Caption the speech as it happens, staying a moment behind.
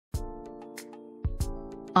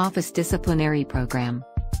Office Disciplinary Program.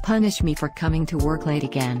 Punish Me for Coming to Work Late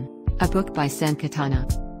Again. A book by Kitana.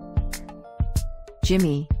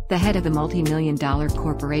 Jimmy, the head of a multi-million-dollar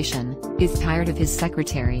corporation, is tired of his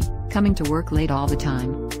secretary coming to work late all the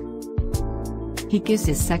time. He gives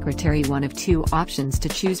his secretary one of two options to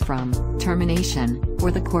choose from: termination,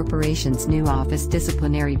 or the corporation's new office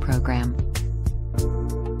disciplinary program.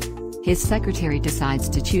 His secretary decides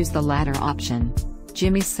to choose the latter option.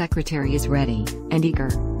 Jimmy's secretary is ready and eager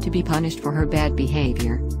to be punished for her bad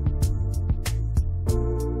behavior.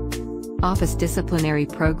 Office Disciplinary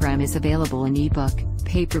Program is available in ebook,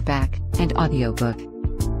 paperback, and audiobook.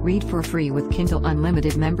 Read for free with Kindle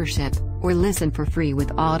Unlimited membership, or listen for free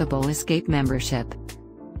with Audible Escape membership.